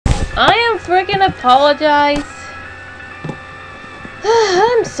I am freaking apologize.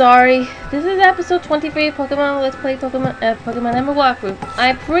 I'm sorry. This is episode 23 of Pokemon Let's Play Pokemon Emerald Walkthrough.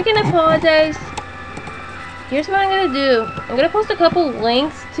 I freaking apologize. Here's what I'm gonna do. I'm gonna post a couple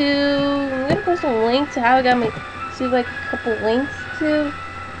links to. I'm gonna post a link to how I got my. To like a couple links to.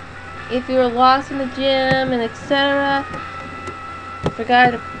 If you were lost in the gym and etc. I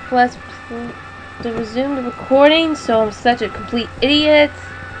forgot to press to resume the recording, so I'm such a complete idiot.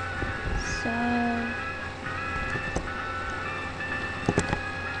 So.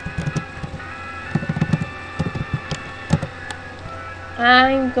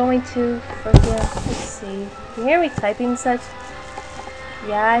 I'm going to freaking, let's see. You hear me typing such?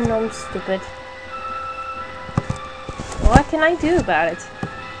 Yeah, I know I'm stupid. What can I do about it?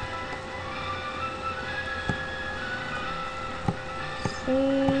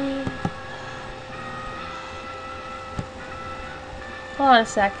 See. Hold on a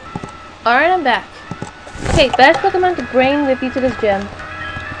sec. Alright, I'm back. Okay, best Pokemon to bring with you to this gym.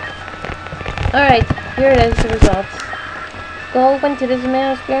 Alright, here it is, the results. Go into this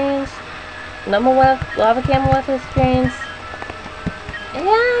man experience. Number 1, Lava Camel Weapon experience. And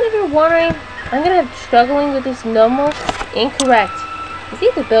if you're wondering, I'm gonna have struggling with this normal. Incorrect. Is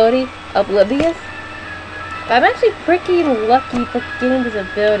the ability Oblivious? But I'm actually pretty lucky for getting this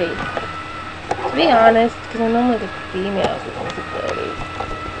ability. To be honest, because I normally get females with this ability.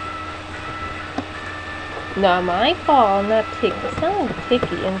 Not my fault, I'm not picky. It's not like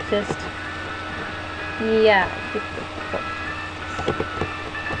picky, I'm just. Yeah.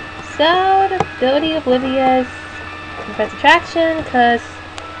 So, the ability Oblivious, Defense Attraction, because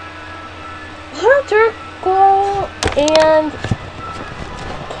Turtle and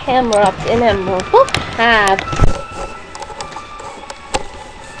Camerupt and Emerald both have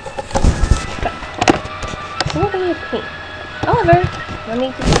something pink. However, let me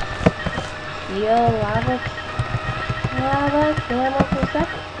just heal Lava Camel for a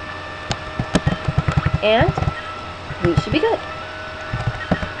second. And we should be good.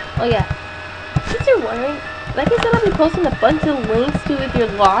 Oh yeah, since you're wondering, like I said, I'll be posting a bunch of links to if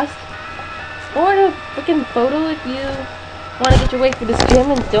you're lost, or a freaking photo if you want to get your way through this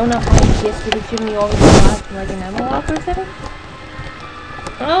gym and don't know how to get through the gym you already lost, like an Emerald Walk or something.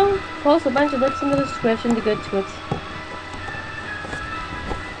 I'll post a bunch of links in the description to get to it.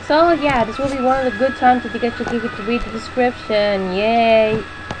 So yeah, this will be one of the good times if you get to read the description. Yay!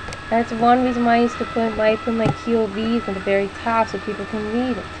 That's one reason why I used to put my QOVs at the very top so people can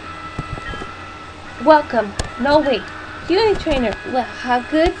read it. Welcome. No wait. Beauty trainer. Well, how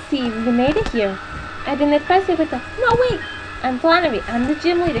good to see you. You made it here. I've been impressed with the. No wait. I'm Flannery. I'm the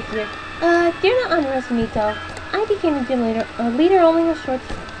gym leader here. You're not underestimating me though. I became a gym leader. A leader only a short.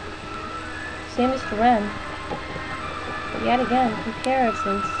 Same as Ren. Yet again,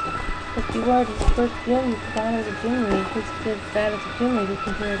 comparisons. If you were the first gym down as a gym leader, who's good bad as a gym leader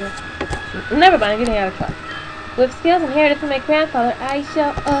compared to. Never mind. I'm getting out of talk. With skills inherited from my grandfather, I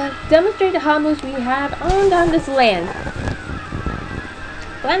shall demonstrate the homage we have owned on this land.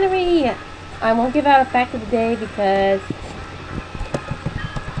 Flannery! I won't give out a fact of the day because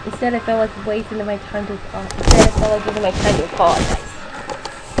instead I felt like wasting my time to giving my time to apologize.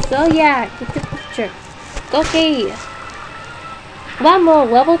 So yeah, get the picture. Okay. One more,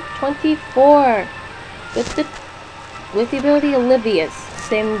 level 24. With the ability Oblivious.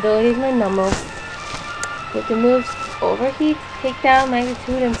 Same ability as my normal. With the moves Overheat, Takedown,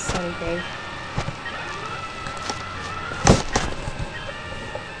 Magnitude, and Sunny Day.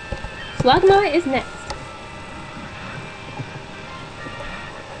 Slugma is next.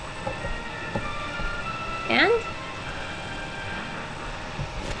 And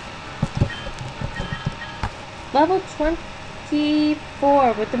level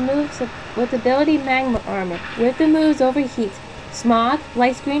 24 with the ability Magma Armor. With the moves Overheat, Smog,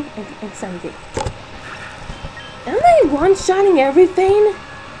 Light Screen, and Sunny Day. Am I one-shotting everything?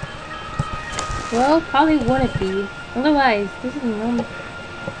 Well, probably wouldn't be. Otherwise, this is normal.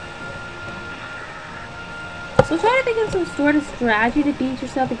 So try to think of some sort of strategy to beat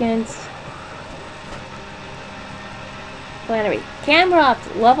yourself against Flannery.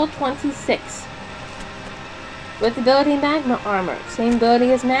 Camerupt, level 26. With the ability Magma Armor. Same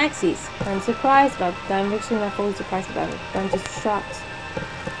ability as Maxie's. I'm surprised about that. I'm actually not fully surprised about it. I'm just shocked.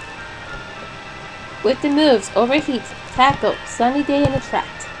 With the moves, Overheat, Tackle, Sunny Day, and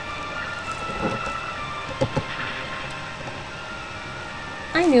Attract.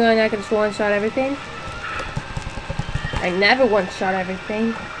 I knew I'm not going to one-shot everything. I never one-shot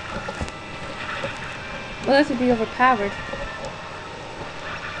everything. Well, this would be overpowered.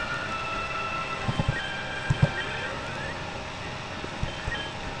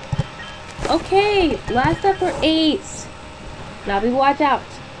 Okay, last up for 8. Now we watch out.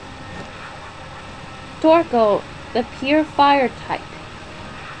 Torkoal, the pure fire type.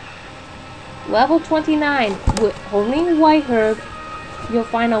 Level 29. With holding White Herb, you'll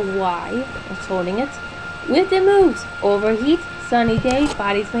find a Y that's holding it. With the moves, Overheat, Sunny Day,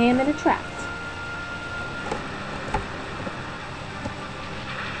 Body Slam, and Attract.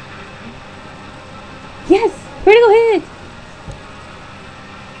 Yes! Critical hit!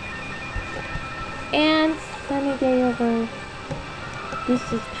 And Sunny Day over.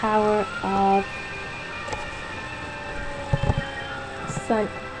 This is power of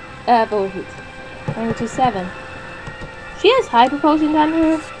Overheat. 927. She has Hyper Potions on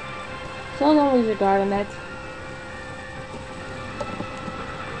her, so don't lose your guard on that.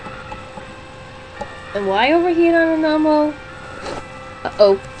 And why Overheat on a normal?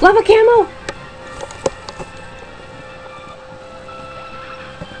 Uh-oh. Lava Camo!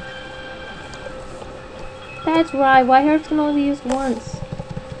 That's right, White Hearts can only be used once.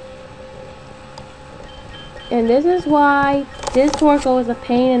 And this is why this Torkoal is a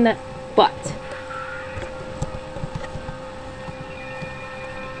pain in the butt.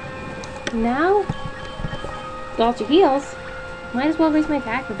 Now, got your heals. Might as well raise my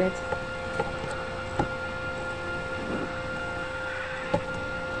attack a bit.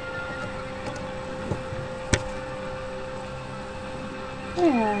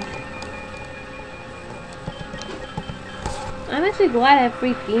 Yeah. I'm actually glad I have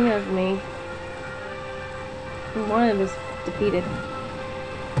 3 females with me. One of them is defeated.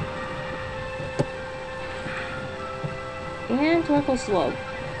 And Torkoal slow.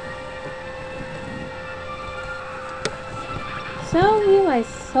 So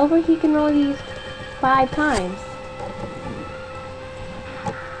realize Overheat can roll these 5 times.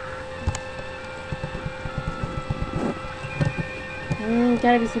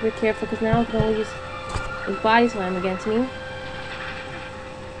 Gotta be super careful because now I can only use his Body Slam against me.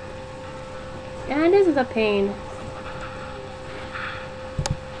 And this is a pain.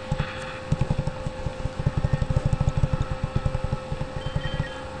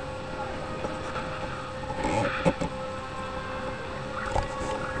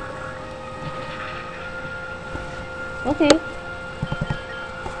 Okay.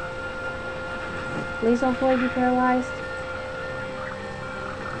 Please don't fully be paralyzed.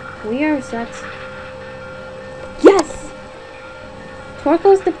 We are set. Yes!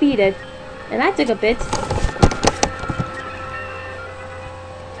 Torkoal's defeated. And that took a bit.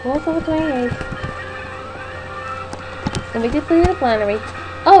 12 over 28. And we defeated the Flannery.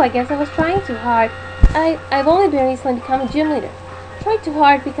 Oh, I guess I was trying too hard. I've only been recently become a gym leader. Try too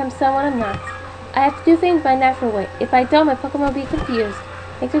hard to become someone I'm not. I have to do things my natural way. If I don't, my Pokemon will be confused.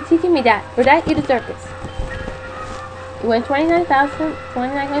 Thanks for teaching me that. For that, you deserve this. You win 29,000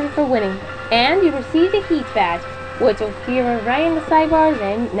 for winning. And you received a Heat Badge, which will appear right in the sidebars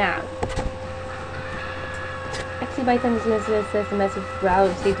and now. Actually, by the time this is says the message Rald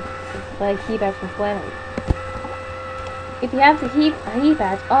received a Heat Badge from Flannery. If you have the Heat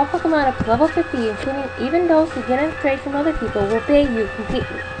Badge, all Pokemon up to level 50, including even those who get a trade from other people, will obey you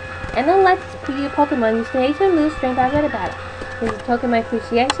completely. And they'll let you Pokemon use stage and lose strength outside of battle. This is a token of my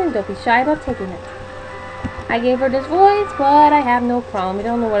appreciation. Don't be shy about taking it. I gave her this voice, but I have no problem. I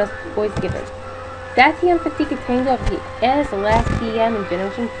don't know what else voice to give her. That TM50 contains Overheat, and it's the last TM in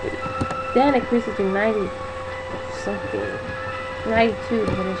Generation 3. Then it increases to 90 something. 92 in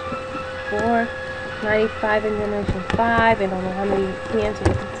Generation 4, 95 in Generation 5. I don't know how many TMs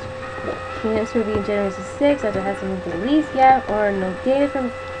will be in Generation 6, as it hasn't been released yet, or no data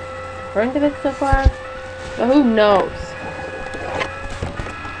from front of it so far. But who knows?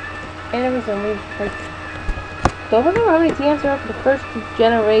 And it was only like, don't remember how many TMs there are for the first 2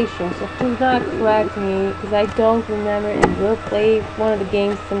 generations, so please not correct me, because I don't remember and will play one of the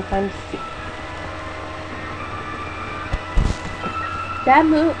games sometime soon. That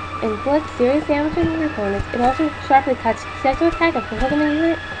move inflicts serious damage on your opponents. It also sharply cuts sexual attack of the Pokemon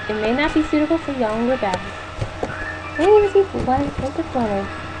unit. It may not be suitable for younger battles. I didn't even see what is the Flannery.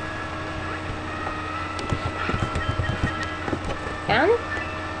 And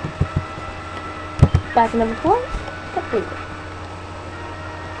batch number 4, complete.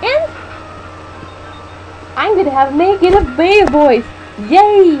 And I'm gonna have make it a beta voice.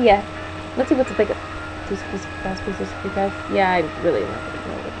 Yay! Let's see what's the bigger. These pieces because yeah, I really like it.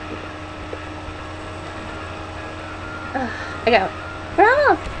 I got it.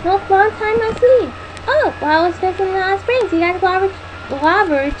 Ralph! No long time no see. Oh, while I was visiting the Hot Springs, you got the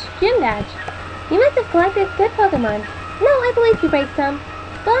Lava Gym Badge. You must have collected good Pokemon. No, I believe you break some.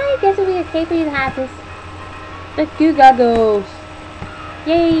 But I guess it would be okay for you to have this. The Goo Goggles.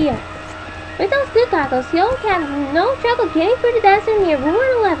 Yay! With those good goggles, you'll have no trouble getting through the desert near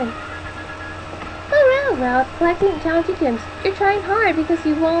Ruin 11. Oh, well, collecting challenging gems. You're trying hard because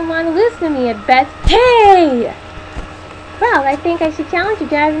you won't want to listen to me, I bet. Hey! Well, I think I should challenge you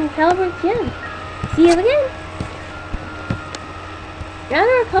to dive in Halbert's gym. See you again. Now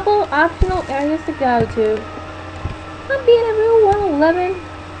there are a couple optional areas to go to. One being at Route 111,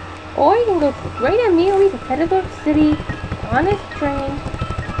 or you can go straight immediately to Pettigrew City on this train,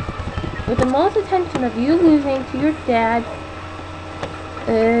 with the most attention of you losing to your dad.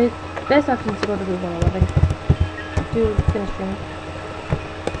 Best option is to go to Route 111 to finish training.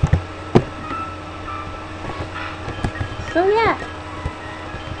 So yeah,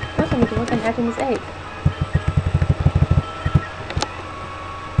 first I need to work on hatching this egg.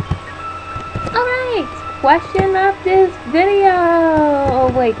 Alright, question of this video.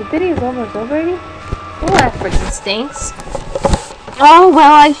 Oh wait, the video's almost over already? Oh, that freaking stinks. Oh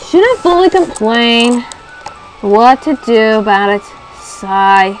well, I shouldn't fully complain. What to do about it?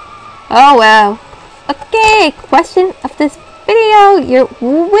 Sigh. Oh well. Okay, question of this video.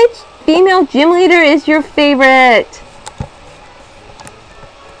 Which female gym leader is your favorite?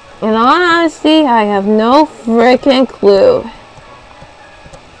 In all honesty, I have no freaking clue.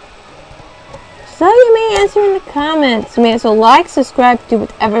 So you may answer in the comments. You may also like, subscribe, do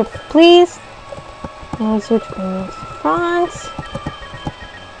whatever please. And switch to France.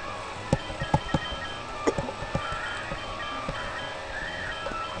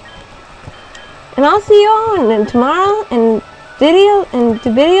 And I'll see you all tomorrow and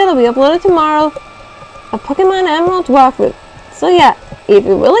the video that we uploaded tomorrow, a Pokemon Emerald walkthrough. So yeah, if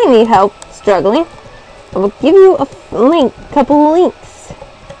you really need help struggling, I will give you a couple links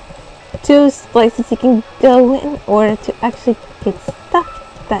to places you can go in order to actually get stuff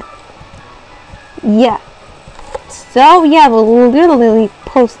done. Yeah. So yeah, we'll literally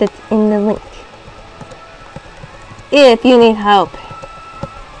post it in the link if you need help.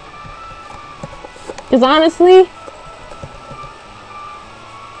 Because honestly,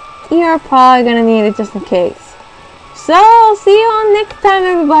 you're probably gonna need it just in case. So, see you all next time,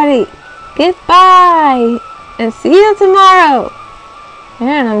 everybody. Goodbye. And see you tomorrow.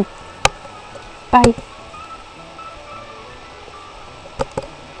 And bye.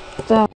 So.